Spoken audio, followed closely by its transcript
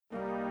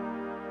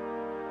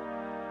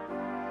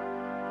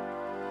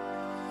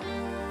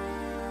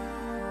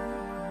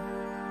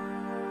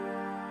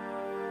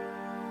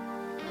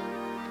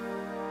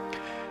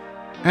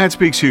Ad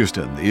Speaks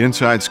Houston, the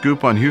inside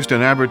scoop on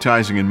Houston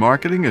advertising and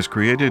marketing, is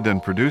created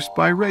and produced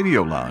by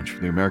Radio Lounge for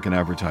the American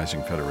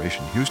Advertising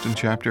Federation Houston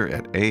chapter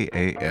at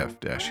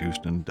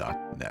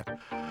aaf-houston.net.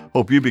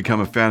 Hope you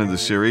become a fan of the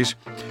series.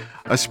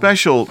 A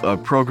special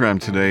program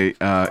today,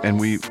 and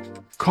we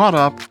caught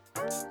up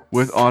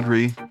with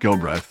Audrey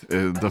Gilbreth,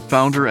 the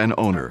founder and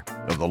owner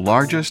of the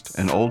largest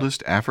and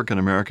oldest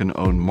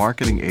African-American-owned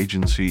marketing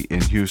agency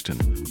in Houston.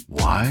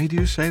 Why do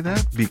you say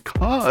that?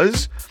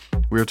 Because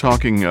we were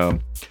talking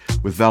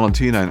with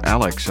Valentina and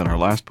Alex in our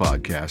last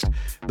podcast.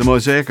 The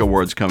Mosaic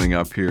Awards coming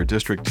up here.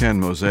 District 10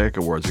 Mosaic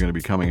Awards are going to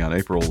be coming on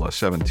April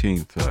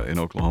 17th in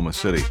Oklahoma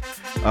City.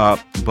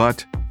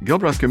 But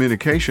Gilbreth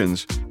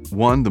Communications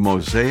won the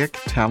Mosaic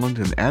Talent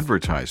in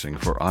Advertising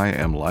for I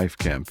Am Life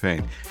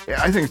campaign.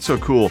 I think it's so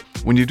cool.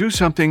 When you do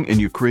something and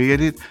you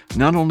create it,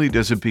 not only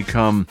does it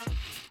become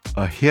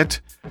a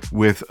hit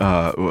with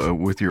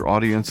your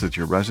audience that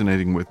you're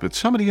resonating with, but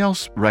somebody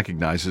else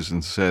recognizes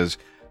and says,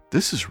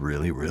 this is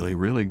really, really,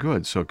 really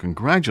good. So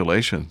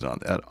congratulations on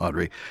that,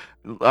 Audrey.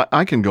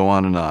 I can go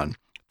on and on.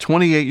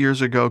 28 years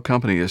ago,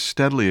 company has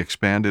steadily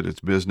expanded its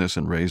business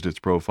and raised its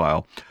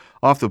profile.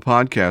 Off the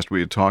podcast, we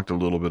had talked a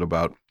little bit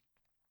about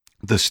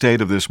the state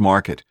of this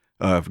market,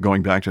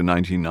 going back to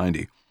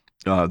 1990.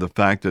 The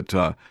fact that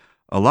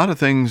a lot of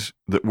things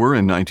that were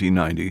in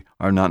 1990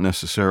 are not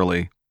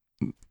necessarily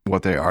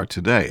what they are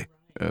today.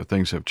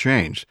 Things have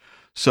changed.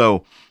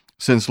 So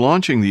since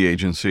launching the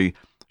agency,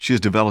 she has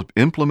developed,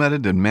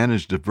 implemented, and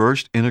managed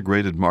diverse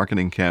integrated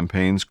marketing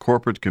campaigns,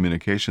 corporate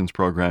communications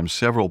programs,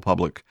 several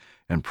public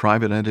and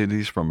private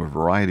entities from a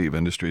variety of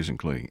industries,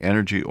 including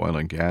energy, oil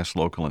and gas,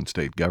 local and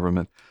state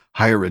government,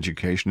 higher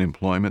education,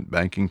 employment,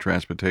 banking,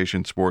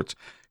 transportation, sports,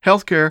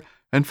 healthcare,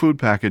 and food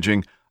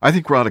packaging. I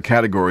think we're out of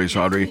categories,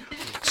 Audrey.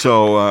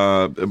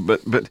 So,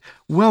 but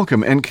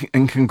welcome and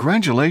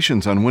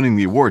congratulations on winning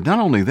the award. Not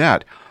only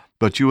that,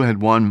 but you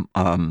had won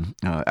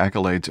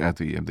accolades at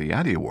the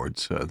Addy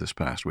Awards this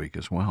past week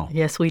as well.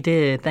 Yes, we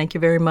did. Thank you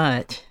very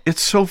much.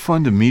 It's so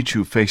fun to meet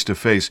you face to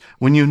face.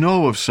 When you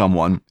know of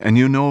someone and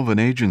you know of an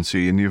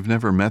agency and you've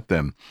never met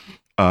them,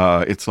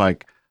 it's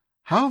like,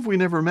 how have we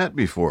never met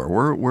before?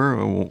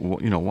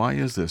 Why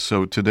is this?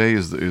 So today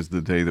is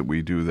the day that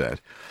we do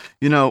that.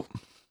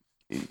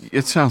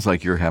 It sounds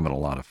like you're having a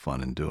lot of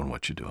fun in doing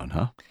what you're doing,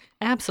 huh?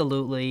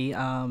 Absolutely.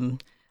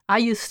 I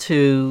used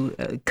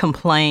to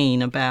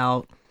complain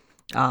about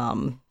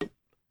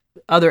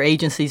other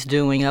agencies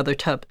doing other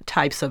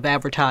types of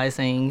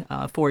advertising,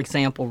 for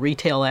example,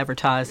 retail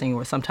advertising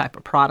or some type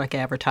of product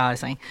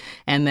advertising,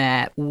 and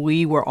that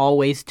we were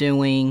always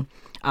doing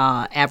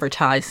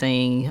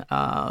advertising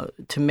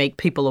to make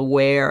people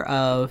aware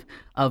of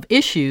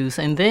issues.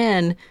 And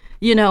then,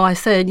 I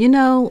said,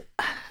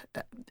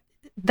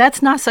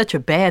 that's not such a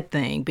bad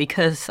thing,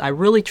 because I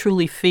really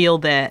truly feel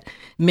that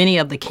many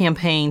of the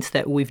campaigns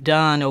that we've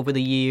done over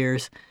the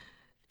years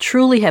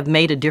truly have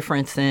made a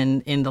difference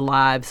in the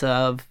lives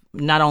of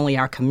not only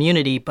our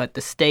community, but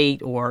the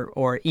state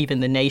or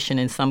even the nation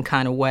in some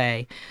kind of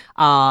way.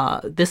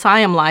 This I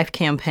Am Life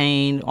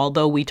campaign,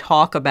 although we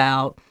talk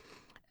about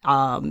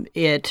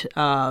it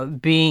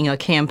being a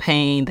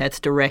campaign that's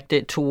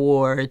directed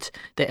towards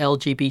the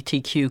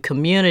LGBTQ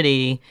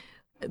community,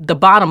 the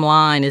bottom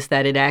line is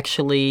that it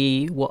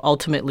actually will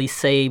ultimately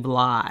save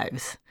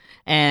lives,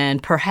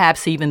 and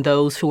perhaps even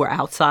those who are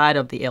outside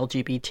of the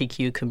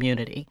LGBTQ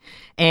community.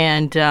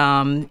 And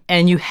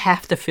you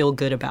have to feel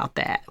good about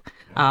that.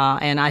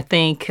 And I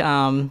think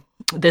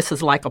this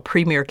is like a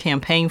premier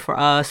campaign for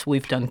us.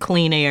 We've done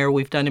clean air,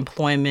 we've done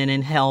employment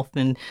and health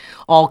and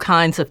all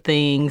kinds of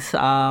things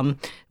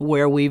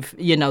where we've,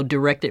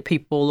 directed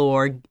people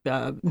or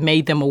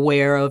made them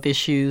aware of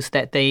issues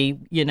that they,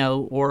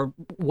 or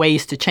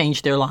ways to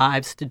change their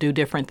lives to do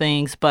different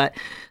things. But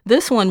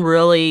this one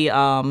really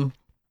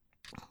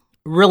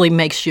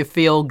makes you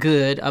feel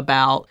good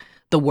about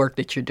the work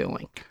that you're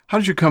doing. How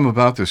did you come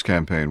about this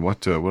campaign?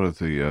 What are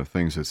the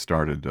things that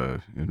started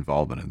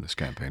involvement in this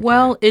campaign?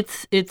 Well,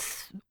 it's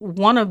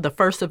one of the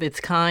first of its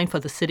kind for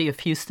the city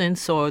of Houston.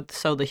 So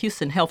the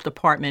Houston Health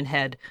Department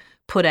had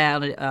put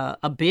out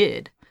a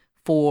bid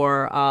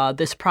for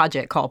this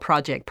project called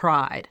Project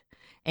Pride.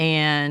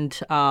 And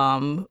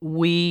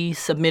we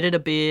submitted a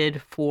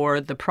bid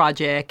for the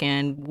project,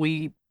 and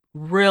we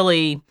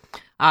really,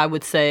 I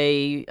would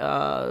say,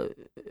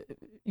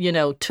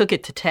 took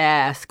it to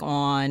task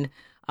on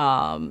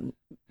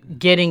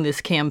getting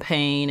this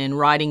campaign and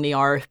writing the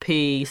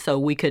RFP so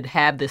we could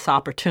have this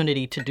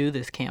opportunity to do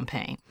this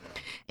campaign.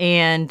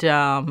 And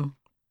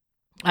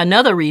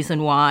another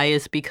reason why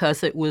is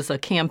because it was a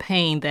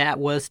campaign that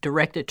was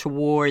directed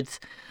towards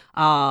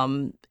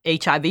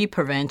HIV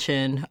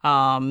prevention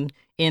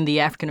in the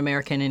African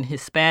American and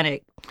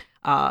Hispanic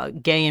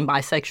gay and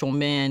bisexual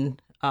men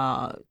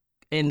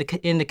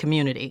in the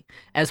community,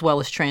 as well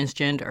as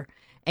transgender.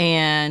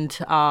 And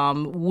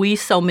we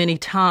so many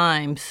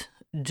times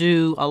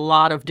do a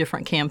lot of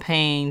different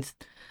campaigns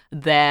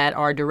that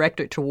are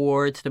directed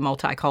towards the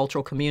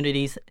multicultural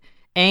communities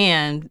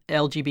and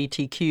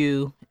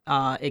LGBTQ,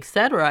 et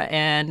cetera.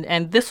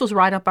 And this was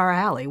right up our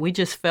alley. We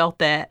just felt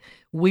that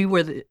we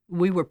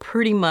were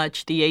pretty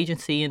much the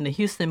agency in the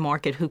Houston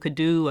market who could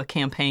do a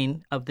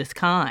campaign of this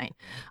kind.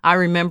 I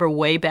remember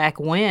way back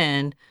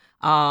when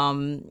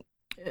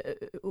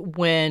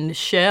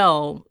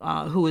Shell,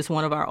 who is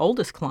one of our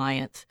oldest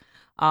clients,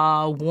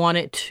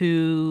 wanted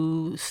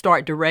to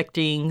start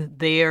directing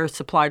their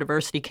supplier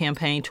diversity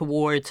campaign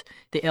towards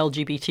the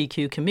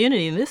LGBTQ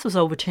community, and this was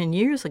over 10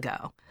 years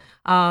ago.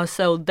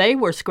 So they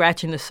were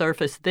scratching the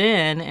surface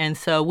then, and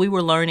so we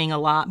were learning a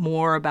lot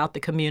more about the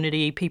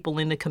community, people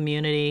in the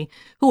community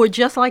who were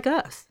just like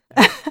us.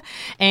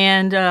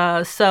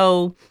 And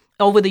so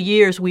over the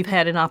years, we've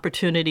had an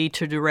opportunity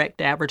to direct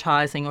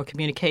advertising or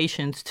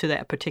communications to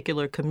that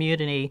particular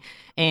community,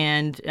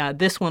 and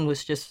this one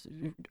was just,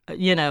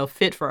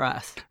 fit for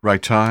us.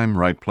 Right time,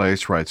 right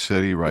place, right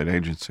city, right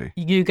agency.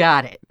 You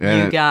got it.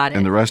 You got it.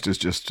 And the rest is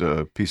just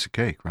a piece of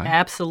cake, right?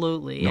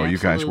 Absolutely. No, you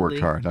guys worked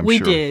hard, I'm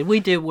sure. We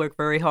did work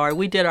very hard.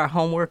 We did our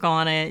homework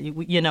on it.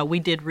 We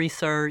did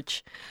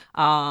research,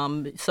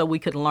 so we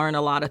could learn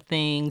a lot of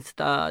things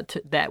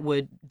that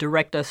would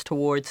direct us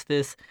towards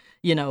this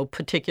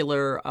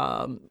particular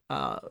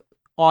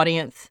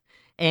audience,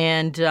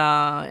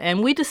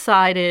 and we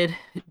decided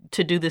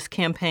to do this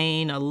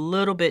campaign a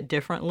little bit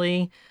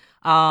differently.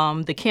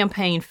 The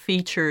campaign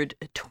featured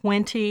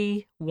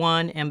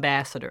 21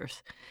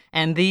 ambassadors,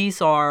 and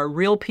these are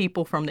real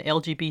people from the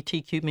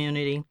LGBT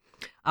community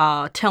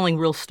telling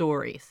real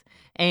stories.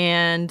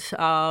 And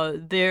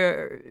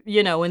there,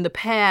 in the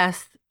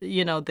past,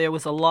 there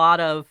was a lot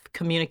of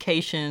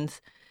communications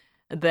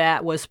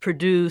that was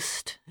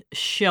produced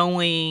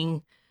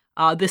showing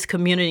this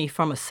community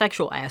from a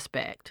sexual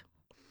aspect.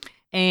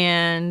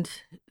 And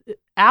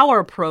our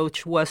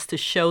approach was to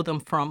show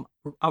them from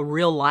a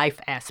real life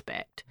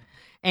aspect.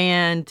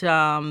 And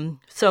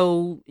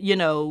so,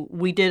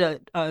 we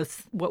did a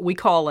what we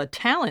call a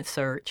talent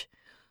search,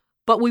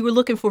 but we were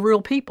looking for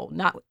real people,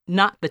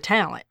 not the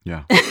talent.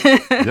 Yeah.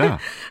 Yeah.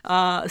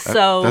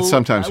 So that's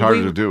sometimes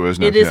harder to do,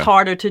 isn't it? It is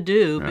harder to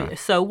do. Yeah.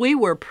 So we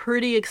were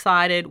pretty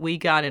excited. We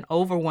got an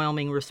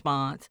overwhelming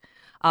response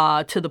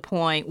to the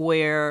point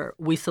where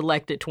we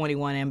selected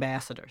 21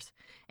 ambassadors,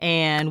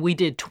 and we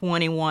did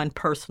 21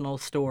 personal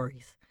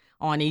stories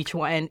on each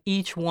one, and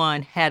each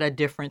one had a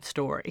different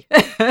story.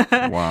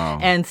 Wow.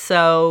 And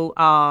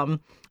so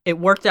it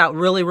worked out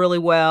really, really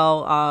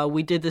well.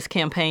 We did this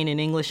campaign in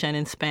English and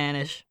in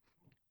Spanish.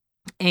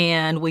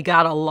 And we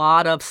got a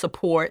lot of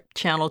support.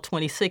 Channel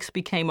 26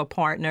 became a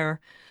partner.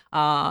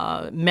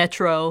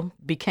 Metro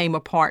became a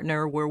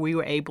partner where we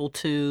were able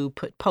to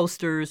put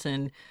posters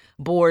and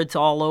boards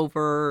all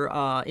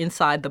over,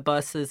 inside the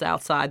buses,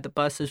 outside the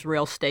buses,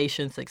 rail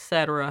stations,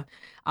 etc.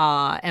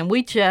 And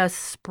we just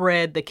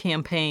spread the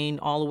campaign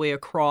all the way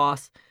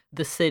across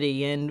the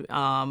city. And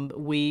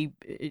we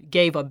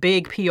gave a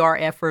big PR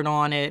effort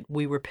on it.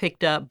 We were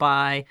picked up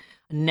by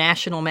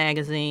national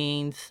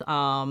magazines,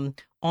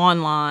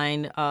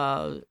 online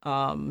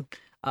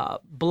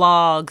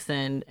blogs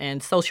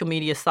and social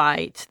media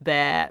sites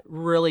that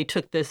really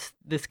took this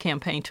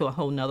campaign to a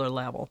whole nother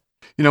level.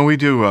 We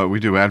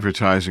do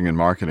advertising and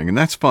marketing, and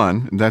that's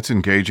fun, and that's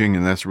engaging,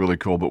 and that's really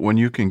cool. But when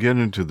you can get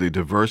into the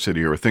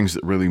diversity or things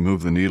that really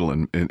move the needle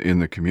in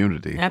the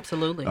community,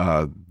 absolutely,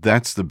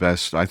 that's the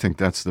best. I think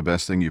that's the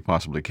best thing you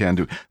possibly can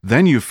do.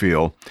 Then you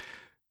feel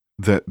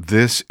that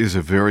this is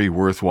a very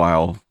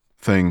worthwhile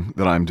thing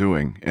that I'm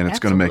doing, and it's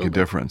going to make a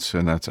difference,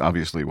 and that's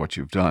obviously what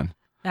you've done.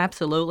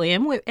 Absolutely,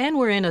 and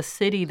we're in a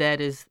city that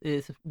is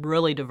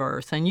really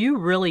diverse, and you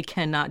really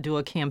cannot do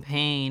a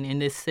campaign in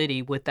this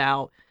city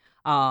without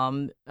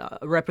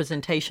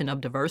representation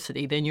of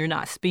diversity. Then you're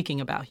not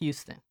speaking about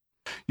Houston.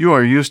 You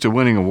are used to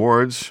winning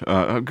awards.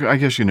 I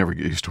guess you never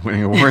get used to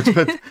winning awards,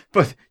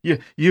 but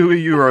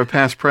you are a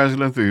past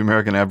president of the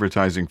American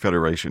Advertising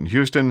Federation.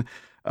 Houston.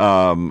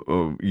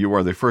 You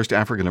are the first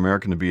African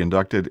American to be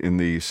inducted in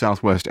the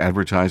Southwest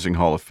Advertising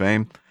Hall of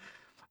Fame.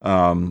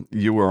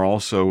 You were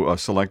also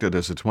selected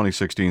as a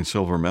 2016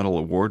 Silver Medal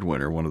Award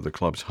winner, one of the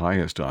club's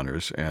highest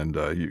honors, and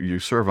you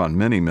serve on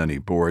many, many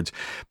boards.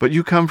 But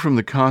you come from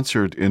the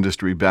concert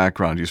industry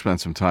background. You spent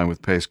some time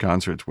with Pace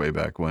Concerts way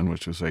back when,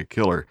 which was a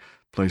killer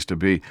place to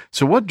be.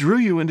 So what drew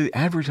you into the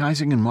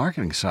advertising and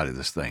marketing side of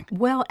this thing?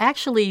 Well,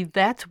 actually,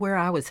 that's where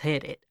I was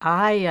headed.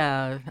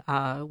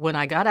 When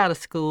I got out of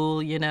school,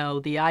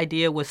 the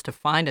idea was to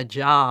find a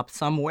job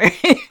somewhere.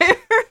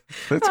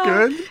 That's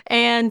good.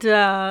 And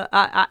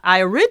I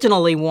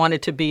originally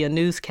wanted to be a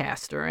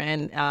newscaster.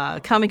 And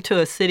coming to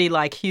a city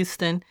like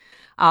Houston,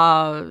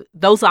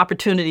 those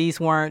opportunities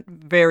weren't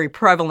very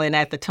prevalent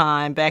at the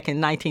time, back in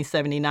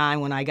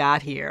 1979 when I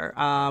got here.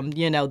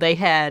 They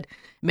had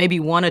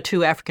maybe one or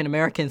two African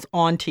Americans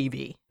on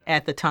TV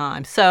at the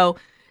time. So,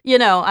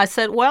 I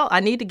said, well, I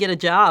need to get a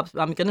job.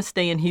 I'm going to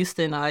stay in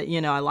Houston.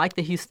 I like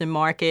the Houston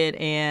market,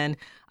 and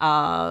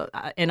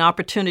an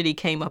opportunity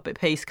came up at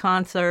Pace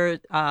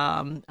Concert.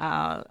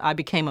 I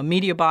became a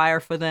media buyer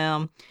for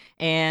them,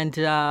 and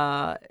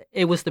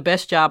it was the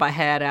best job I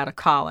had out of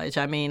college.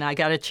 I mean, I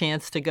got a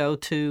chance to go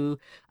to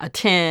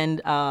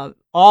attend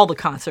all the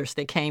concerts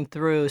that came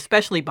through,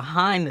 especially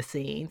behind the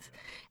scenes,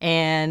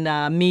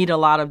 and meet a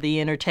lot of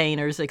the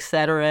entertainers, et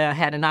cetera. I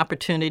had an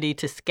opportunity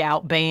to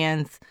scout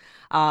bands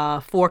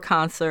for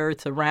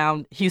concerts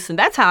around Houston.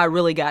 That's how I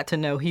really got to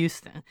know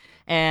Houston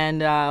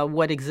and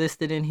what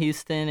existed in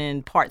Houston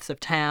and parts of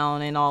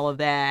town and all of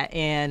that,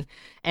 and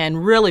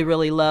really,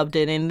 really loved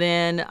it. And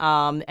then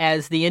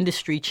as the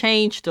industry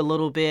changed a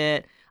little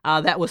bit,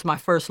 that was my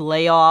first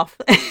layoff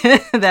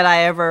that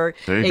I ever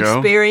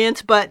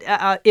experienced. But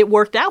it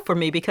worked out for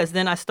me because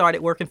then I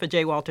started working for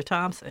J. Walter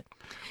Thompson.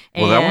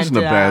 Well, that wasn't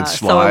a bad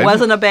slide. So it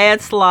wasn't a bad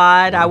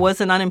slide. I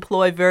wasn't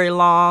unemployed very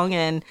long,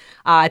 and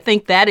I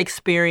think that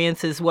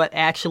experience is what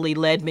actually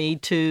led me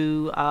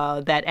to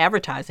that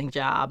advertising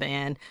job.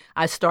 And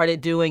I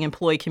started doing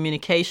employee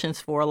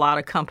communications for a lot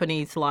of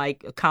companies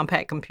like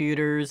Compaq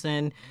Computers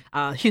and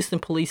Houston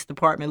Police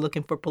Department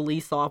looking for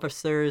police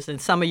officers,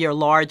 and some of your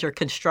larger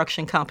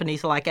construction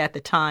companies like at the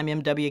time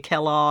M.W.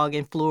 Kellogg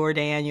and Fluor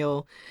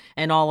Daniel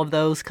and all of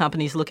those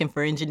companies looking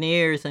for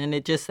engineers. And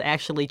it just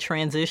actually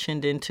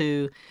transitioned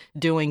into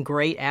doing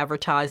great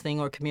advertising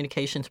or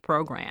communications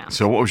programs.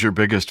 So what was your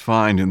biggest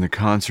find in the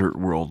concert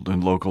world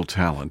and local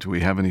talent? Do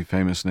we have any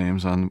famous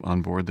names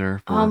on board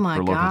there for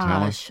local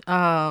talent?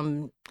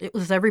 It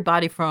was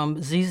everybody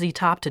from ZZ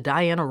Top to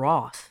Diana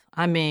Ross.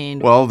 I mean...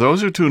 Well,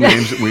 those are two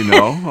names that we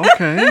know.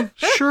 Okay,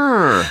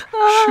 sure.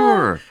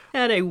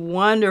 Had a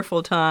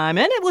wonderful time.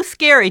 And it was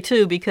scary,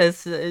 too,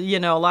 because, a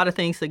lot of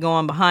things that go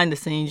on behind the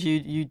scenes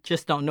you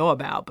just don't know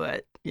about,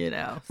 but... We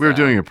were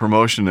doing a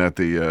promotion at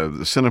the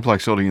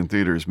Cineplex Odeon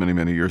Theaters many,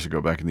 many years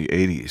ago, back in the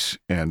 80s,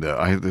 and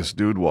I had this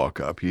dude walk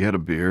up. He had a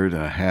beard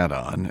and a hat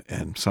on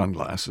and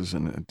sunglasses,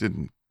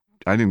 and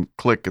I didn't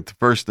click at the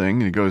first thing.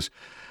 And he goes,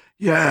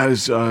 "Yeah,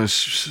 is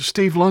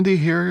Steve Lundy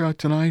here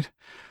tonight?"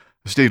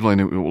 Steve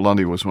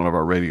Lundy was one of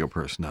our radio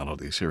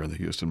personalities here in the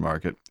Houston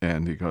market,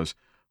 and he goes,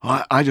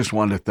 I just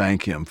wanted to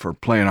thank him for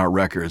playing our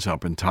records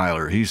up in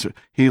Tyler. He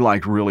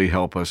really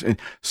helped us,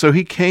 and so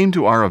he came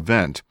to our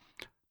event.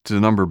 To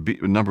number B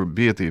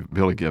at the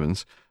Billy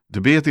Gibbons,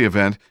 to be at the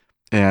event,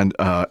 and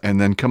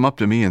then come up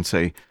to me and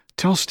say,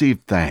 "Tell Steve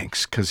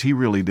thanks, because he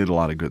really did a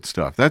lot of good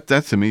stuff." That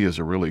to me is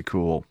a really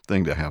cool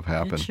thing to have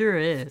happen. It sure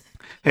is.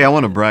 Hey, I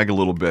want to brag a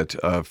little bit.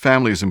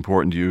 Family is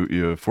important to you.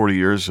 You have 40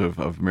 years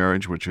of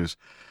marriage, which is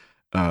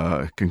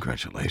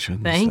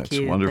congratulations. That's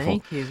wonderful.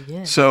 Thank you.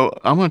 Yes. So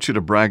I want you to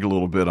brag a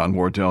little bit on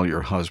Wardell,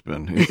 your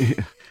husband.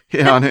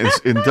 On his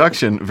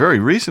very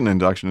recent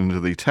induction into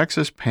the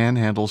Texas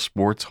Panhandle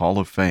Sports Hall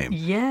of Fame.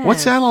 Yes.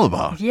 What's that all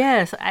about?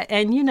 Yes,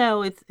 and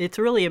it's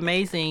really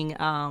amazing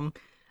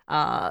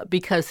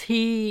because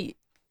he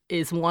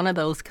is one of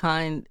those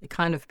kind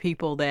of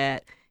people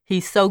that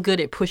he's so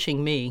good at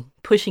pushing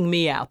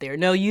me out there.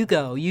 No, you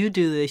go, you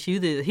do this,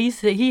 you do this.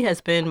 He has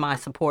been my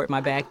support,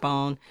 my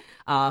backbone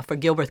for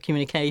Gilbreth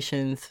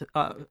Communications,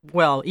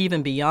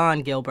 even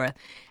beyond Gilbreth.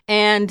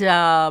 And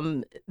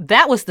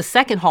that was the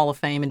second Hall of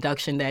Fame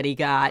induction that he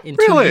got in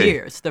 2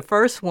 years. The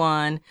first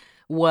one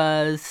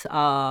was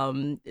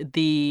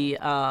the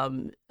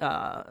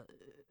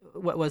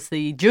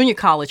Junior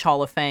College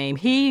Hall of Fame.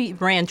 He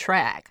ran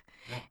track.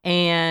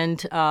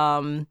 And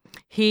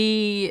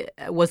he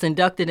was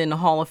inducted in the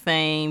Hall of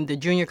Fame, the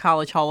Junior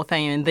College Hall of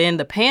Fame, and then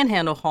the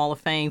Panhandle Hall of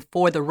Fame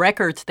for the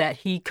records that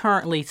he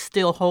currently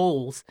still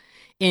holds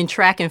in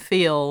track and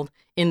field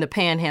in the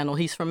Panhandle.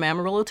 He's from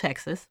Amarillo,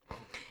 Texas,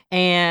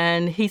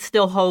 and he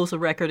still holds a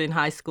record in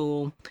high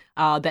school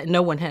that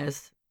no one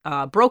has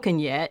broken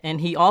yet. And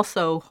he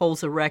also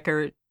holds a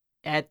record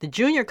at the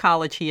junior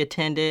college he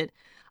attended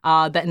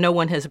that no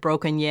one has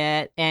broken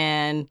yet.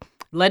 And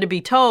let it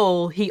be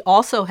told, he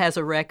also has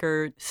a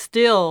record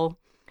still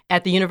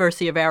at the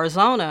University of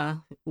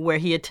Arizona, where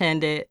he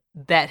attended,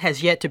 that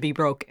has yet to be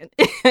broken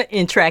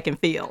in track and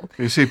field.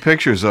 You see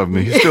pictures of him.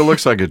 He still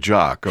looks like a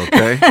jock,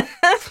 okay?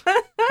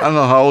 I don't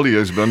know how old he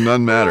is, but it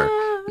doesn't matter.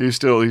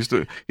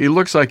 He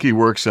looks like he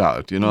works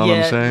out. You know what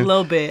I'm saying? A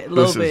little bit,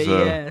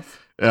 yes.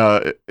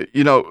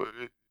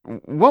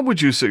 What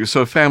would you say?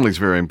 So family's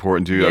very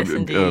important to you. Yes,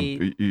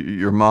 indeed.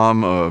 Your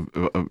mom,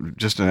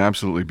 just an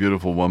absolutely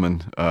beautiful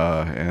woman,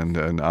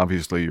 and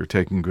obviously you're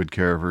taking good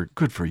care of her.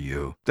 Good for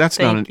you. That's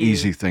not an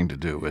easy thing to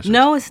do, is it?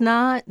 No, it's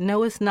not.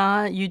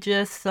 You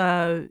just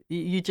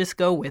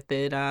go with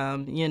it.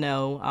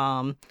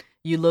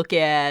 You look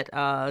at,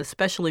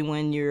 especially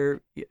when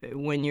you're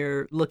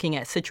looking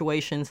at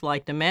situations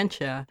like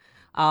dementia,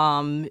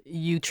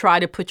 you try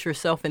to put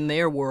yourself in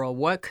their world.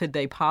 What could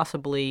they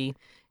possibly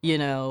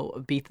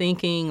be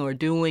thinking or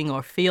doing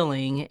or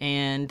feeling?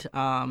 And,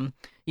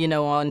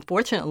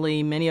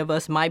 unfortunately, many of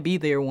us might be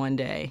there one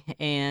day.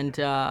 And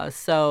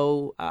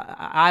so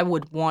I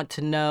would want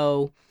to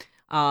know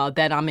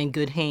that I'm in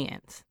good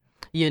hands,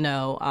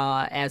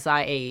 as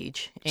I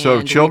age.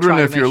 So children,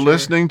 if you're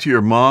listening to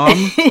your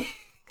mom,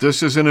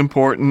 this is an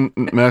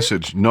important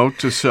message. Note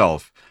to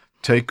self.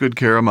 Take good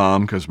care of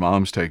mom because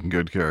mom's taking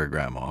good care of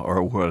grandma,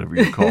 or whatever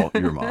you call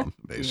your mom,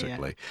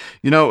 basically.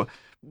 Yeah.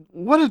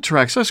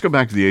 Let's go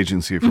back to the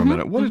agency for a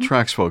minute. What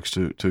attracts folks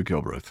to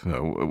Gilbreth?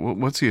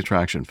 What's the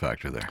attraction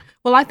factor there?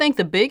 Well, I think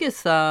the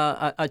biggest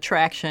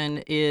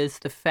attraction is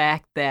the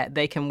fact that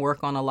they can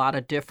work on a lot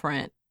of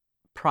different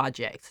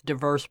projects,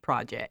 diverse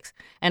projects.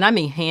 And I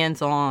mean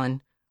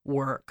hands-on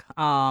work.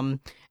 And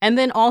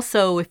then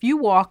also, if you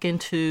walk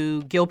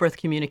into Gilbreth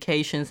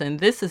Communications, and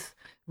this is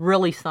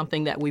really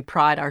something that we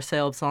pride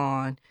ourselves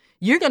on,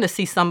 you're going to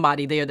see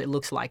somebody there that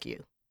looks like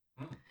you.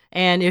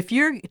 And if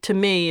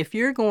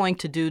you're going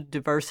to do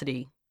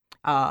diversity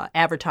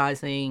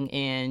advertising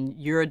and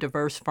you're a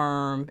diverse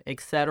firm,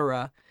 et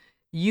cetera,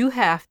 you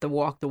have to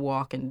walk the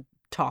walk and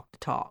talk the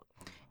talk.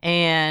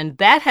 And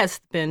that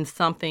has been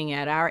something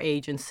at our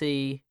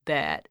agency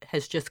that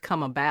has just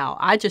come about.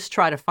 I just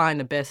try to find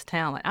the best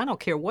talent. I don't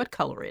care what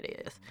color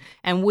it is.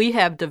 And we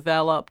have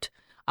developed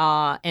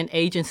an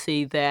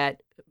agency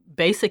that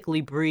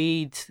basically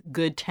breeds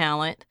good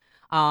talent.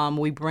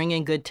 We bring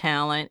in good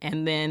talent,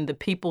 and then the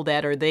people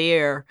that are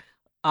there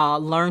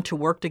learn to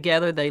work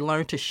together. They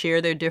learn to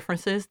share their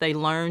differences. They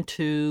learn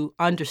to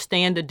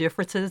understand the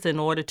differences in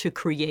order to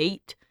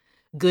create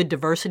good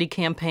diversity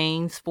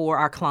campaigns for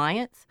our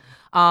clients.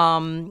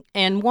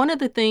 And one of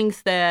the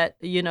things that,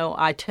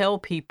 I tell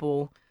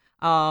people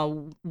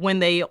when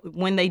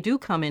they do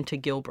come into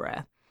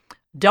Gilbreth,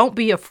 don't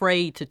be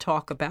afraid to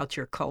talk about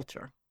your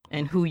culture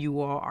and who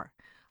you are.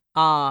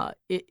 A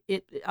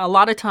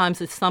lot of times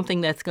it's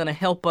something that's going to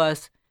help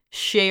us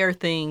share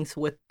things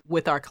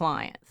with our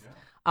clients.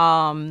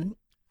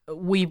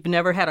 We've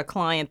never had a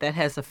client that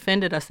has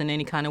offended us in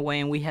any kind of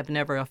way, and we have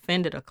never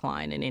offended a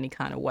client in any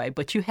kind of way.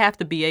 But you have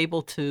to be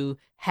able to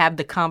have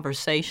the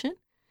conversation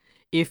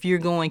if you're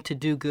going to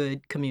do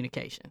good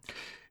communication.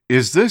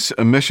 Is this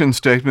a mission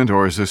statement,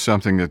 or is this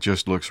something that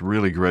just looks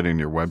really great on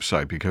your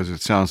website? Because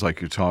it sounds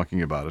like you're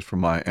talking about it from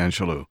Maya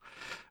Angelou.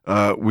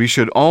 We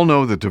should all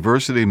know that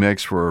diversity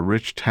makes for a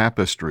rich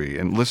tapestry.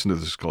 And listen to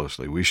this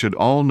closely. We should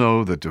all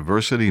know that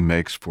diversity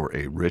makes for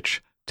a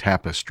rich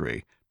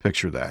tapestry.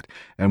 Picture that.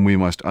 And we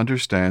must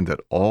understand that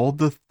all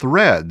the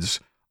threads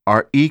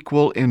are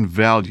equal in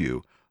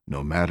value,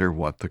 no matter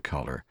what the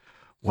color.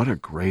 What a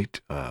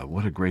great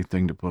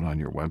thing to put on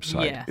your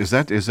website.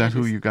 Yes. Is that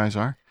who you guys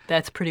are?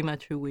 That's pretty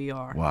much who we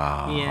are.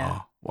 Wow.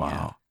 Yeah. Wow.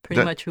 Yeah,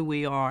 pretty much who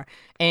we are.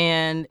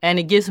 And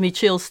it gives me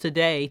chills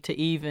today to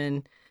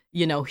even,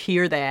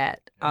 hear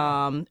that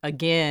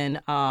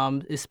again,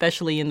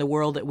 especially in the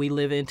world that we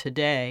live in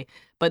today.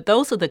 But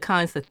those are the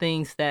kinds of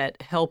things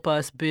that help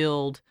us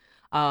build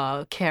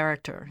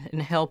character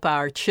and help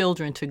our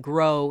children to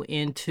grow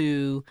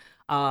into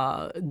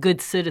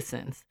good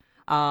citizens.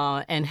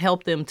 And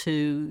help them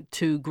to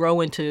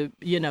grow into,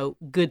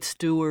 good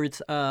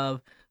stewards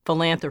of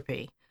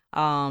philanthropy.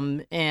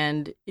 I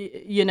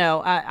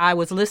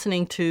was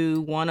listening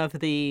to one of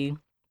the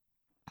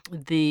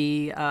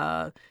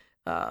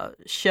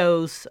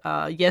shows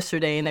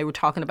yesterday, and they were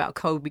talking about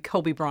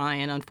Kobe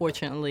Bryant,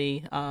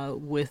 unfortunately,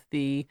 with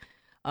the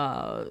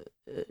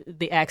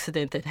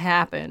accident that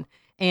happened.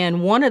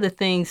 And one of the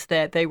things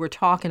that they were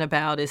talking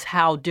about is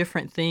how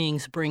different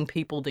things bring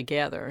people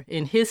together.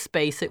 In his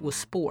space, it was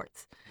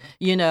sports.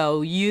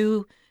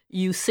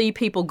 You see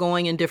people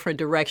going in different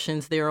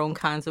directions, their own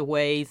kinds of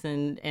ways,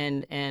 and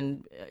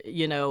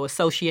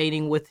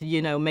associating with,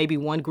 maybe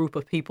one group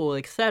of people,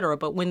 et cetera.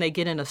 But when they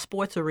get in a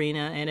sports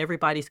arena and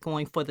everybody's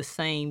going for the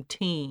same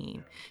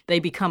team, they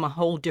become a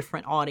whole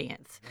different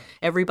audience.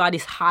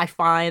 Everybody's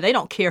high-fiving. They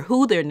don't care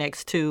who they're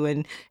next to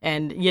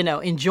and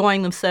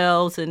enjoying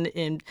themselves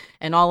and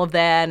all of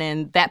that.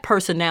 And that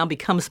person now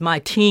becomes my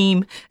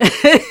team.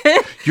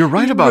 You're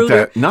right about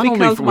that. Not only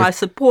becomes my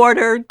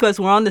supporter because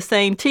we're on the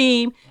same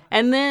team.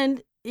 And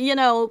then,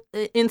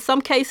 in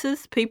some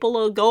cases, people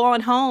will go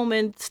on home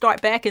and start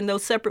back in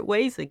those separate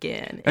ways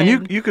again.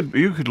 And you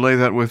could lay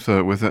that with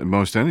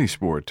most any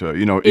sport.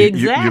 Exactly.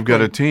 You've got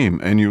a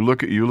team, and you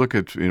look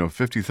at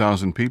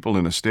 50,000 people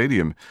in a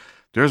stadium.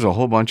 There's a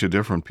whole bunch of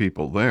different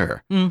people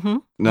there. Mm-hmm.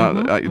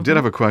 Now, I did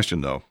have a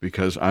question though,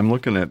 because I'm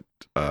looking at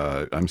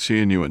I'm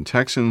seeing you in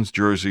Texans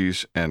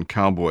jerseys and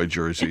Cowboy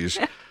jerseys.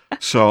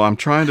 So I'm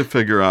trying to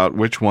figure out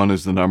which one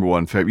is the number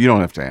one favorite. You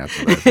don't have to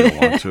answer that if you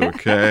don't want to,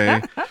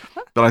 okay?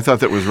 But I thought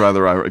that was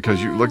rather ironic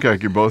because you look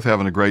like you're both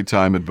having a great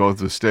time at both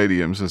the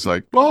stadiums. It's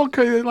like, well,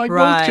 okay, they like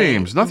both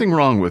teams. Nothing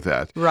wrong with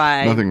that.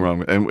 Right. Nothing wrong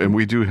with and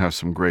we do have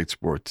some great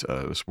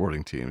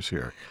sporting teams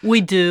here. We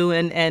do,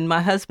 and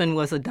my husband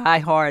was a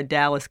diehard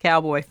Dallas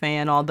Cowboy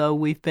fan, although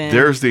we've been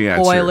There's the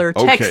answer. Oiler,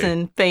 okay.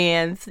 Texan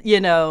fans,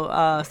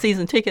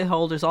 season ticket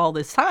holders all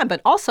this time. But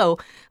also,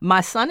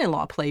 my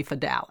son-in-law played for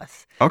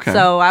Dallas. Okay.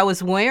 So I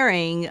was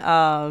wearing,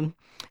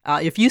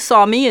 if you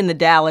saw me in the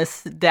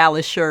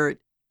Dallas shirt,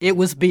 it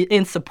was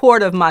in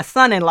support of my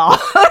son-in-law.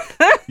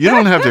 You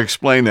don't have to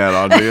explain that,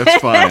 Audrey. It's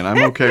fine.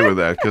 I'm okay with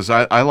that because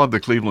I love the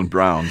Cleveland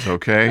Browns,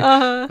 okay?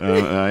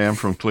 I am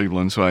from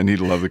Cleveland, so I need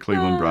to love the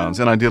Cleveland Browns.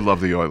 And I did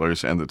love the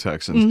Oilers and the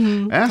Texans.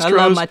 Mm-hmm. I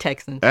love my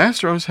Texans.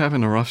 Astros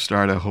having a rough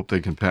start. I hope they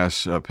can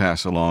pass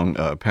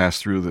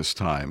through this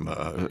time,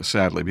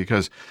 sadly,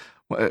 because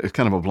it's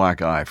kind of a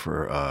black eye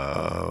for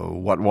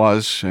what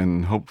was,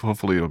 and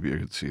hopefully it'll be a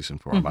good season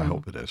for them. Mm-hmm. I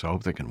hope it is. I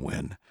hope they can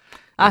win.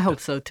 I hope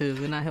so, too,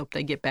 and I hope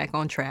they get back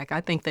on track.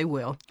 I think they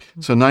will.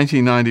 So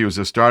 1990 was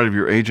the start of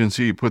your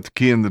agency. You put the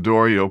key in the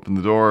door. You opened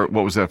the door.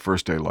 What was that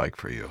first day like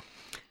for you?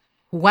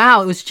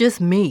 Wow, it was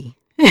just me.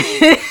 So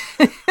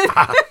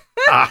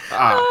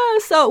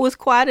it was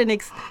quite an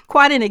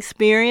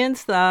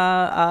experience.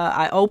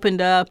 I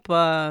opened up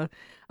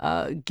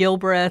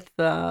Gilbreth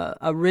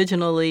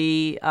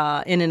originally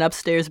in an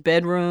upstairs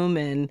bedroom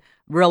and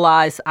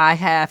realized I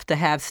have to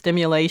have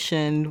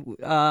stimulation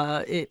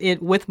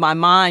with my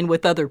mind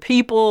with other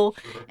people,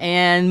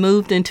 and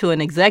moved into an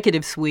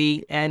executive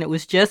suite, and it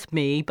was just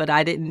me, but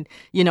I didn't,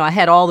 I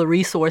had all the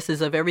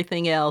resources of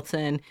everything else.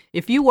 And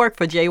if you work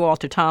for J.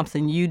 Walter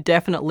Thompson, you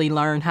definitely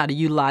learn how to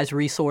utilize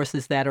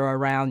resources that are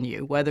around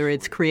you, whether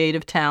it's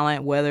creative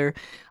talent, whether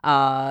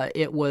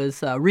it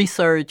was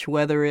research,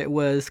 whether it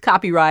was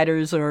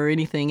copywriters or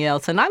anything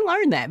else. And I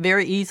learned that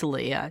very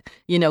easily,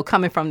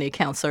 coming from the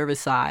account service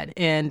side.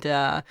 And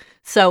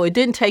so it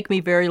didn't take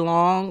me very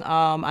long.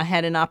 I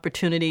had an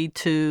opportunity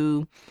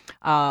to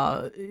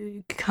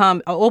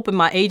open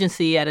my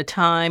agency at a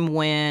time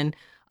when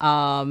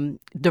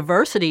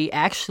diversity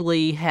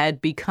actually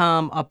had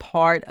become a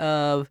part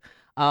of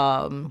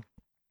a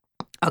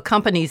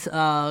company's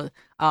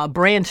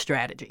brand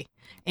strategy.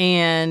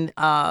 And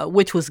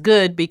which was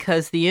good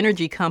because the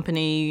energy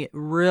company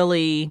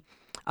really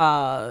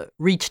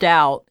reached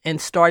out and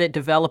started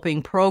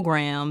developing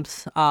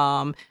programs.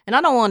 And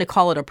I don't want to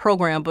call it a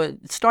program,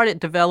 but started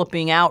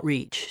developing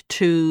outreach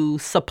to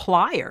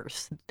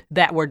suppliers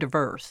that were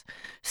diverse.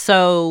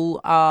 So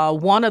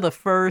one of the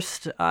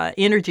first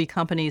energy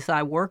companies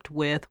I worked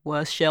with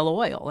was Shell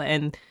Oil,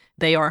 and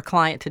they are a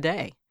client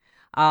today.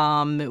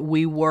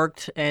 We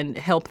worked and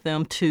helped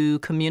them to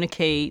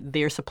communicate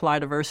their supply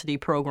diversity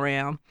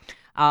program,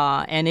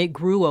 and it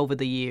grew over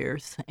the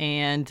years.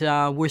 And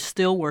we're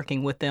still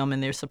working with them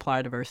in their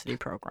supply diversity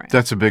program.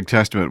 That's a big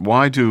testament.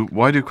 Why do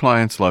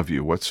clients love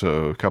you? What's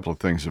a couple of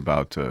things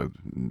about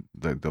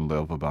they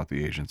love about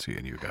the agency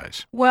and you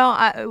guys?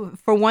 Well,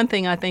 for one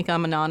thing, I think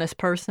I'm an honest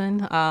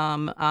person.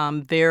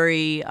 I'm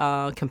very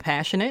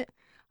compassionate.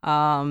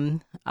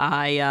 I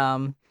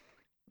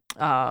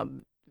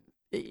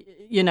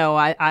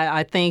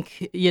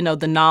think,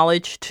 the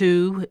knowledge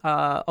too,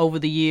 over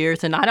the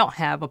years, and I don't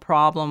have a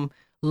problem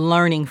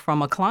learning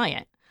from a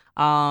client.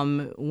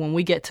 When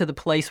we get to the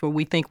place where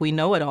we think we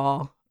know it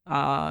all,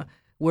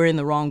 we're in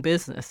the wrong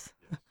business.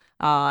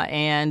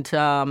 I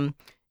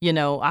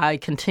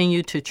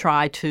continue to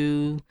try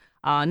to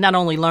not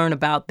only learn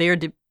about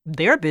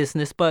their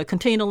business, but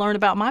continue to learn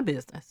about my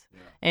business.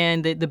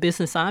 And the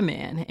business I'm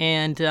in.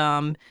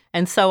 And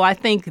so I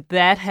think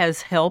that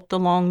has helped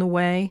along the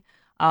way.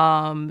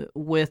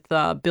 With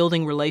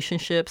building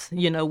relationships,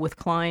 with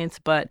clients.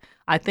 But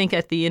I think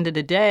at the end of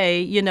the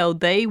day,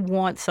 they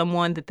want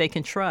someone that they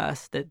can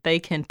trust, that they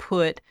can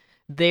put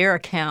their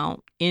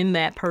account in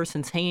that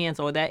person's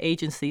hands or that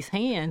agency's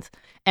hands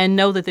and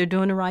know that they're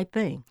doing the right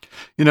thing.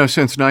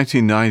 Since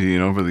 1990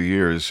 and over the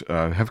years,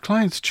 have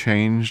clients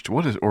changed?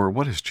 What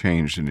has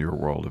changed in your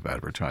world of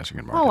advertising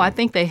and marketing? Oh, I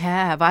think they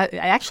have. I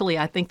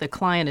think the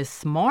client is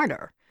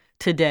smarter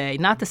today.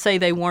 Not to say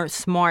they weren't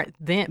smart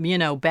then,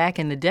 back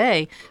in the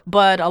day,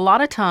 but a lot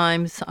of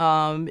times,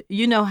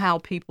 how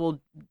people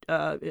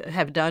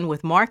have done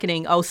with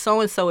marketing. Oh,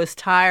 so-and-so is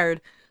tired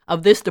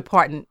of this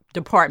department.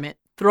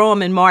 Throw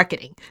them in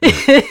marketing.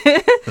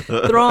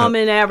 Throw them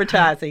in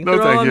advertising. No,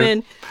 throw them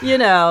in,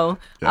 Yeah.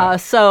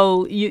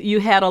 So you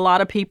had a lot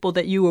of people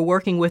that you were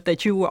working with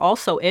that you were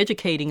also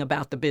educating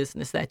about the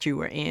business that you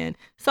were in.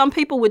 Some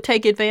people would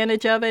take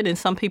advantage of it, and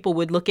some people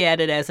would look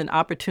at it as an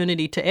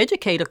opportunity to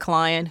educate a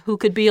client who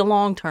could be a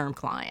long-term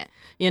client.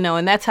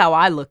 And that's how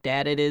I looked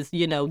at it is,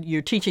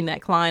 you're teaching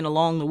that client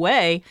along the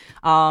way,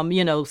 some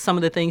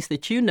of the things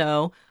that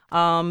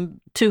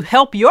to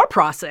help your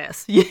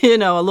process,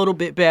 a little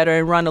bit better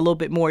and run a little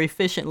bit more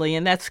efficiently.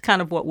 And that's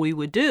kind of what we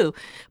would do.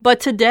 But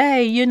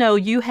today,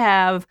 you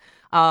have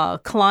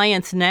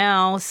clients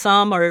now,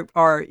 some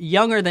are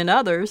younger than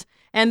others,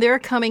 and they're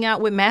coming out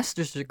with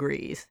master's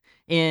degrees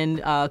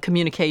in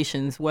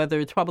communications, whether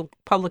it's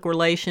public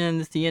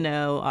relations,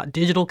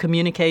 digital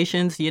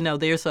communications.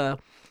 There's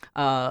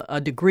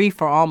a degree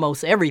for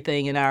almost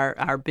everything in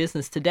our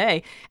business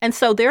today. And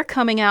so they're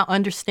coming out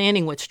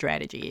understanding what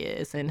strategy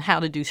is and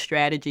how to do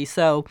strategy.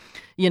 So,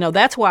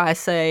 that's why I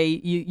say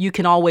you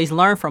can always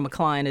learn from a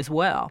client as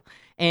well.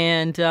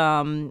 And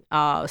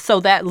so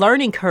that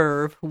learning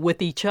curve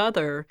with each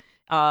other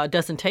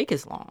doesn't take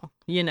as long,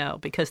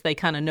 because they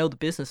kind of know the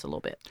business a little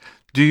bit.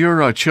 Do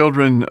your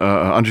children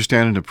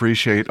understand and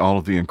appreciate all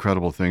of the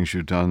incredible things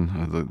you've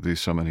done these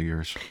so many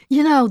years?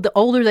 The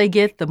older they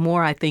get, the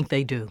more I think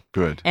they do.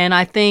 Good. And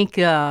I think,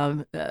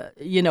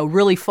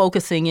 really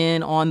focusing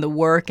in on the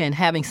work and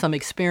having some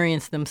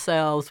experience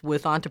themselves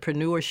with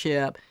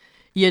entrepreneurship,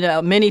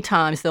 many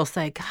times they'll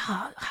say,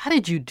 God, how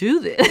did you do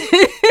this?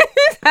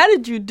 How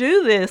did you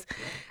do this?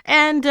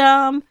 And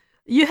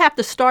you have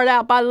to start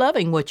out by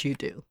loving what you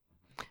do,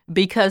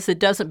 because it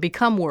doesn't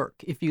become work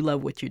if you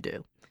love what you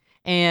do.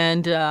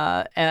 And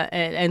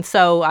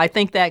so I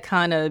think that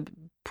kind of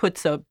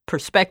puts a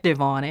perspective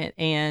on it.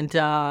 And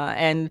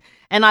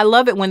I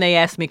love it when they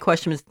ask me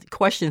questions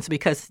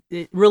because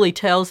it really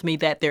tells me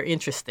that they're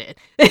interested.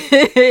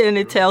 And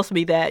it tells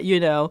me that,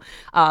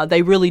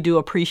 they really do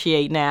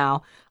appreciate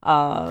now,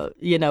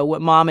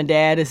 what mom and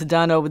dad has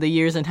done over the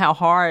years and how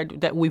hard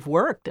that we've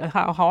worked, and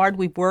how hard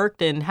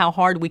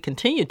we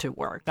continue to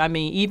work. I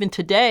mean, even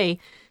today,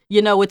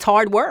 it's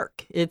hard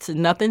work.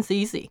 Nothing's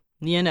easy,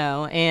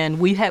 and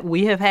we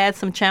have had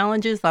some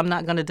challenges. I'm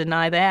not going to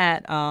deny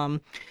that.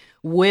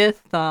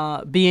 With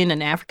being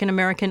an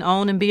African-American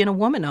owned and being a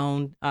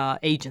woman-owned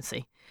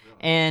agency.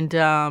 And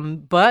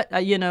but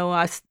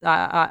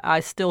I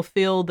still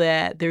feel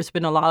that there's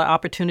been a lot of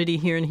opportunity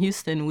here in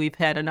Houston. We've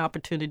had an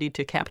opportunity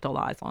to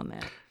capitalize on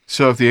that.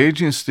 So if the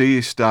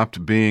agency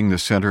stopped being the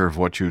center of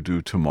what you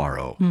do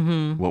tomorrow,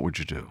 what would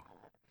you do?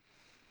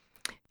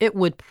 It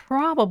would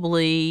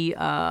probably,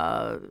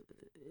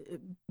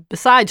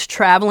 besides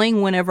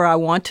traveling whenever I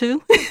want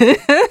to,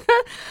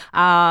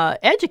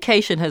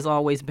 education has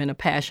always been a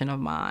passion of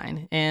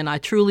mine. And I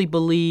truly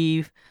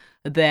believe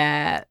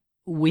that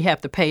we have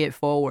to pay it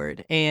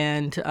forward.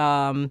 And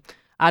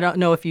I don't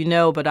know if you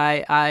know, but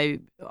I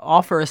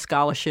offer a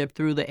scholarship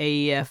through the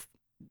AEF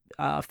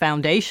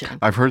Foundation.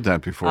 I've heard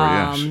that before,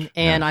 yes.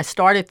 And I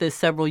started this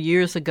several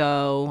years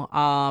ago.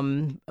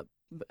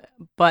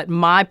 But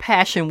my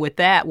passion with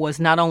that was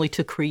not only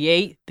to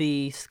create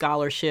the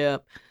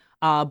scholarship,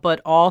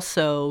 but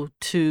also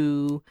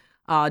to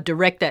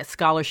direct that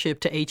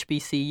scholarship to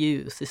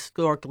HBCUs,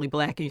 historically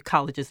black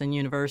colleges and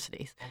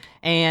universities.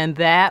 And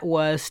that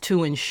was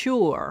to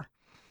ensure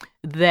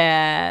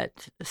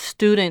that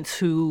students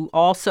who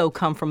also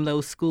come from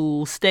those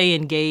schools stay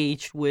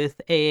engaged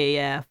with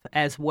AAF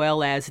as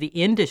well as the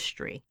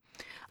industry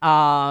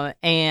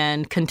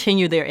and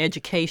continue their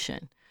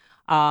education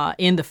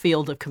in the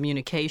field of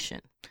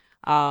communication.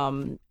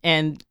 And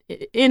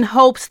in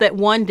hopes that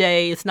one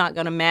day it's not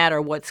going to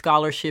matter what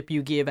scholarship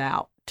you give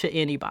out to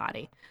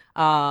anybody.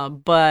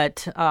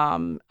 But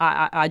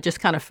I just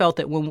kind of felt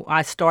that when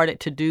I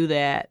started to do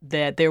that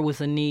there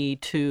was a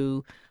need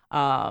to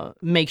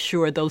make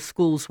sure those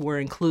schools were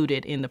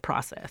included in the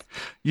process.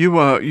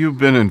 You've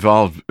been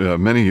involved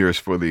many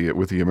years with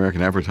the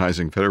American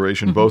Advertising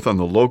Federation, both on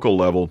the local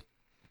level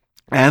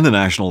and the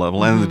national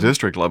level and the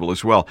district level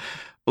as well.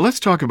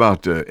 Let's talk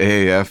about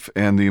AAF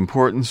and the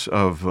importance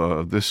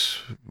of this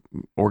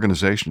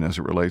organization as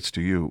it relates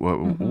to you.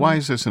 Why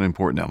is this an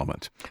important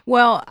element?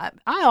 Well,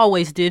 I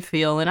always did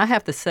feel, and I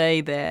have to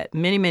say that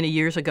many, many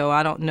years ago,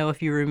 I don't know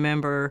if you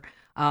remember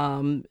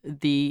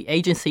the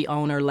agency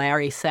owner,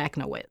 Larry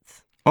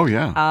Saknowitz. Oh,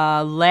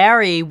 yeah.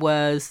 Larry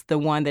was the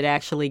one that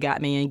actually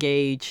got me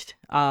engaged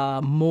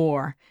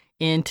more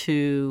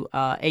into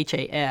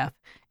HAF.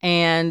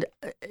 And,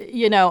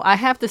 I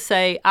have to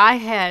say,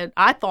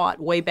 I thought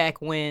way back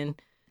when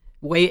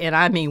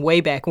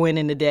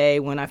in the day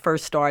when I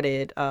first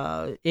started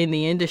in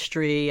the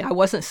industry, I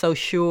wasn't so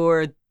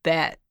sure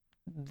that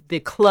the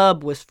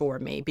club was for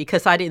me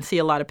because I didn't see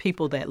a lot of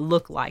people that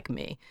looked like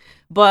me.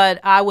 But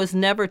I was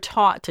never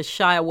taught to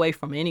shy away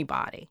from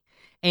anybody.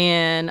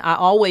 And I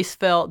always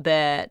felt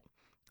that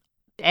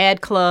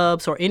ad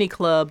clubs or any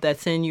club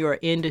that's in your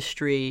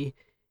industry,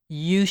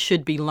 you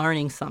should be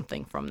learning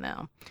something from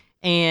them.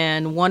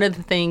 And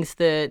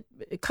a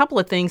couple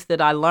of things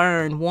that I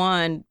learned,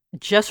 one,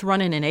 just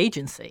running an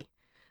agency.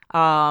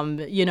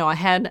 I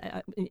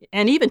had,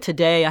 and even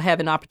today, I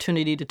have an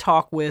opportunity to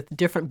talk with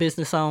different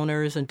business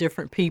owners and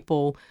different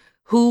people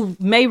who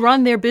may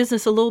run their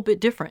business a little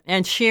bit different.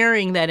 And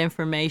sharing that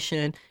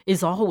information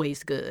is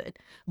always good.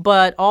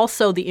 But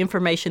also the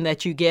information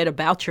that you get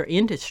about your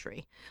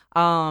industry.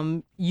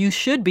 You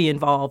should be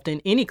involved in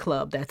any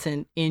club that's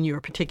in your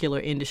particular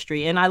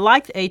industry. And I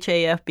liked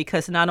HAF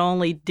because not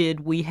only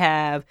did we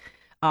have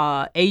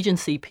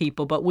agency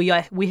people, but we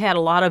had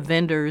a lot of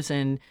vendors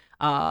and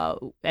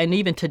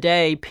even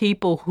today,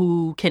 people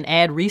who can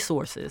add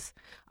resources,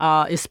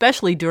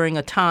 especially during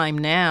a time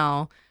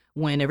now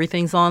when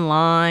everything's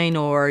online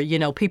or,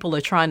 people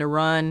are trying to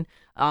run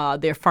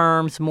their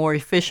firms more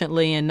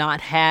efficiently and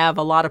not have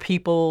a lot of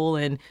people.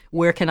 And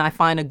where can I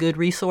find a good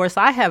resource?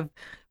 I have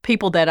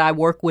people that I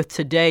work with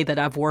today that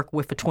I've worked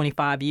with for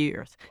 25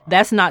 years.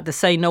 That's not to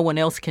say no one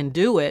else can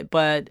do it,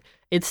 but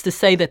it's to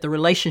say that the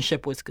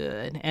relationship was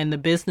good and the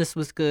business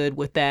was good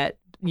with that,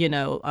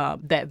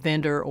 that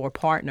vendor or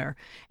partner.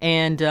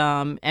 And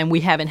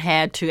we haven't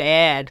had to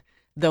add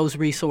those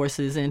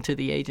resources into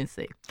the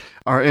agency.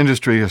 Our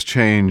industry has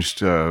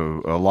changed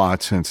a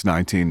lot since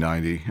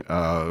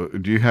 1990.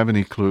 Do you have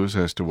any clues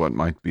as to what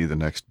might be the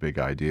next big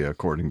idea,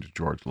 according to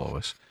George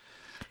Lois?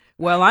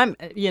 Well,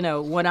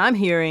 what I'm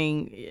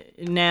hearing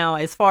now,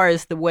 as far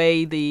as the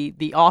way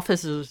the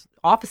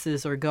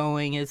offices are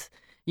going, is,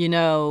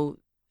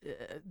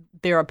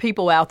 there are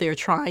people out there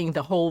trying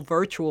the whole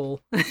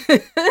virtual.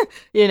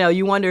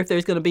 You wonder if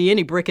there's going to be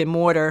any brick and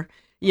mortar,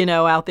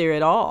 out there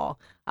at all.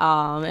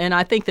 And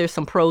I think there's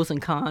some pros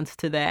and cons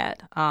to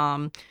that.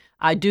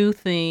 I do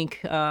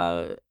think,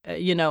 I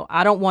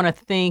don't want to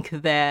think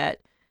that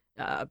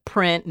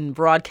print and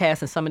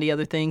broadcast and some of the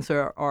other things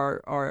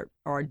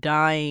are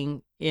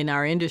dying in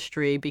our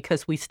industry,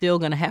 because we still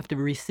going to have to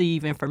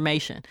receive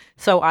information.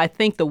 So I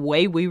think the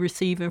way we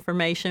receive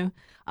information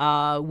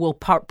will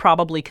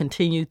probably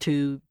continue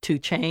to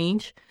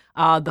change.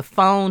 The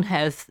phone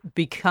has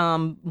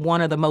become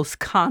one of the most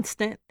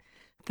constant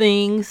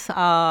things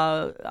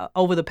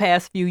over the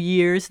past few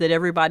years that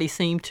everybody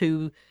seemed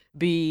to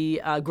be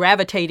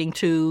gravitating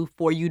to,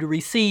 for you to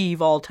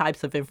receive all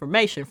types of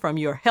information, from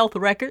your health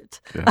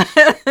records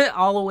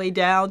all the way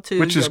down to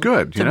which is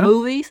good, to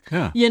movies,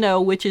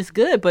 which is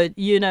good. But,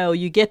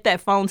 you get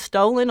that phone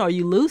stolen or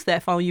you lose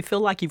that phone, you feel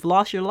like you've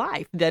lost your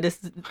life, that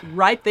it's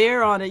right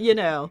there on it,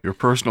 Your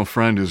personal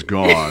friend is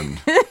gone.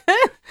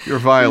 You're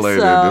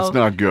violated. It's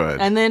not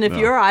good. And then if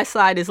your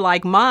eyesight is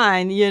like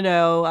mine,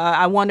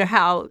 I wonder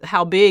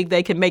how big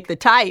they can make the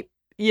type,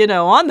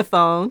 on the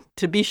phone,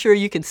 to be sure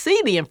you can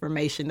see the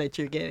information that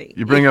you're getting.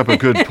 You bring up a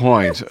good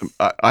point.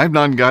 I've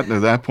not gotten to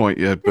that point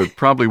yet, but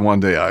probably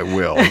one day I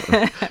will.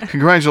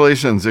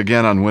 Congratulations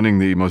again on winning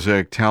the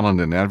Mosaic Talent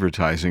in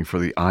Advertising for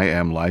the I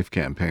Am Life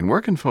campaign.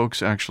 Where can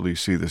folks actually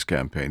see this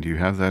campaign? Do you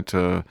have that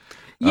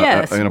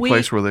yes, in a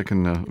place where they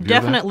can view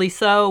definitely that?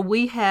 So.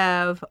 We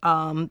have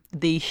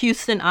the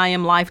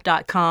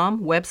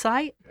HoustonIamLife.com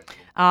website.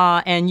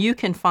 And you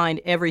can find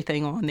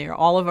everything on there.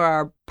 All of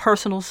our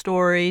personal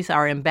stories,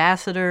 our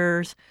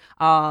ambassadors,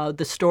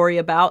 the story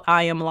about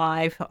I Am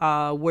Life,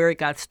 where it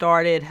got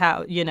started,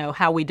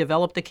 how we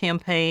developed the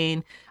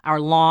campaign,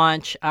 our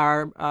launch,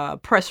 our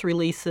press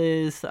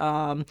releases,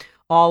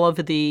 all of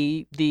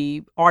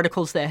the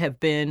articles that have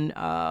been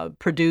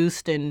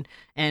produced and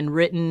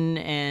written,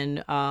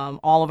 and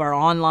all of our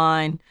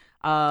online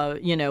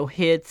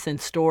hits and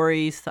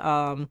stories.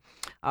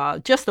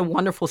 Just a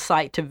wonderful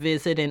site to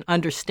visit and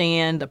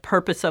understand. The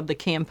purpose of the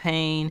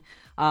campaign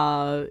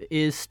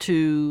is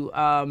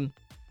to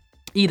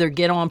either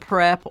get on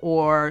PrEP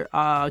or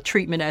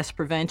treatment as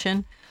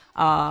prevention.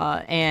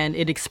 And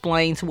it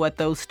explains what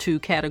those two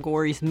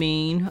categories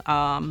mean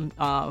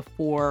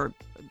for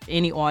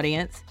any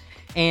audience.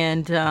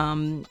 And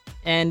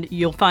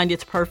you'll find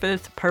its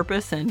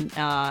purpose and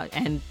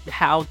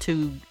how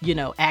to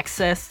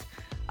access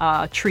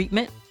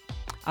treatment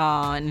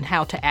and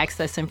how to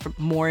access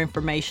more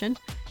information.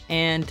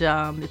 And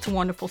it's a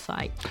wonderful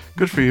site.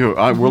 Good for you.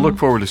 We'll look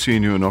forward to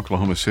seeing you in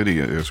Oklahoma City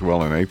as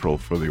well in April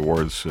for the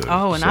awards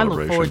celebration. I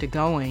look forward to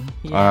going.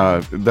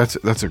 Yeah.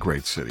 That's a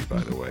great city, by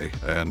the way,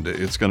 and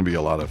it's going to be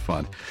a lot of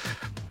fun.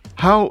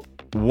 How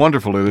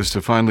wonderful it is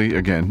to finally,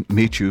 again,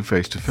 meet you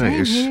face to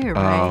face. Same here,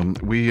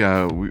 right?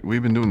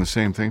 We've been doing the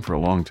same thing for a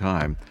long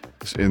time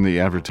in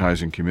the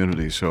advertising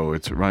community, so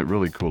it's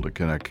really cool to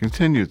connect.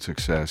 Continued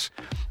success,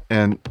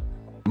 and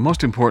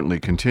most importantly,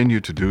 continue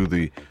to do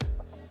the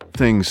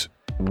things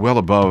well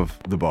above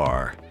the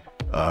bar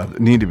that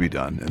need to be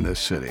done in this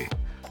city.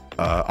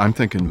 I'm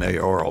thinking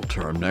mayoral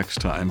term next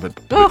time, but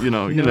you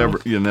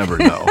never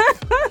know.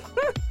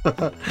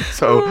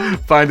 So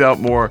find out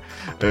more.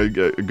 Go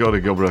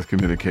to Gilbreth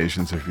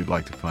Communications if you'd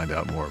like to find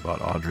out more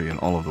about Audrey and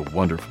all of the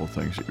wonderful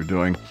things that you're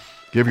doing.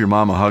 Give your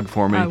mom a hug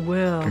for me. I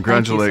will.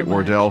 Congratulate Thank you so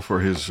Wardell for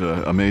his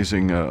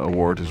amazing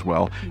award as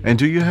well. And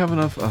do you have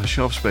enough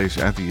shelf space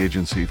at the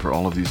agency for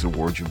all of these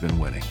awards you've been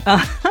winning?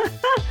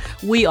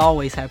 We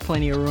always have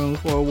plenty of room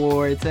for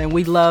awards, and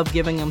we love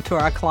giving them to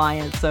our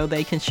clients so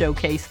they can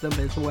showcase them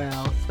as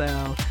well.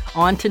 So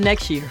on to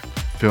next year.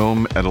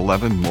 Film at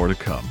 11, more to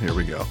come. Here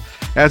we go.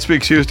 Ad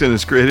Speaks Houston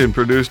is created and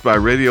produced by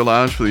Radio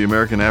Lounge for the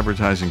American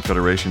Advertising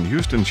Federation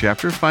Houston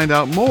chapter. Find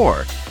out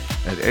more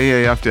at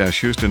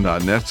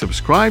aaf-houston.net.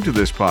 Subscribe to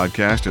this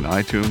podcast in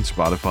iTunes,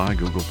 Spotify,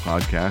 Google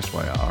Podcast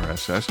via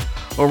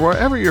RSS, or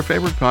wherever your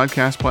favorite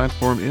podcast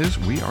platform is.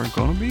 We are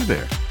going to be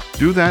there.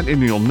 Do that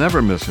and you'll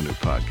never miss a new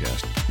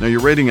podcast. Now, your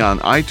rating on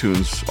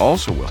iTunes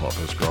also will help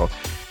us grow.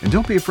 And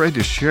don't be afraid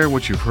to share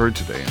what you've heard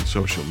today on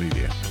social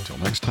media. Until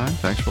next time,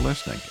 thanks for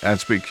listening. Ad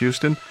Speak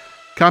Houston,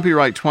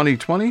 copyright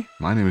 2020.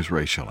 My name is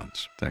Ray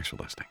Schillens. Thanks for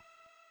listening.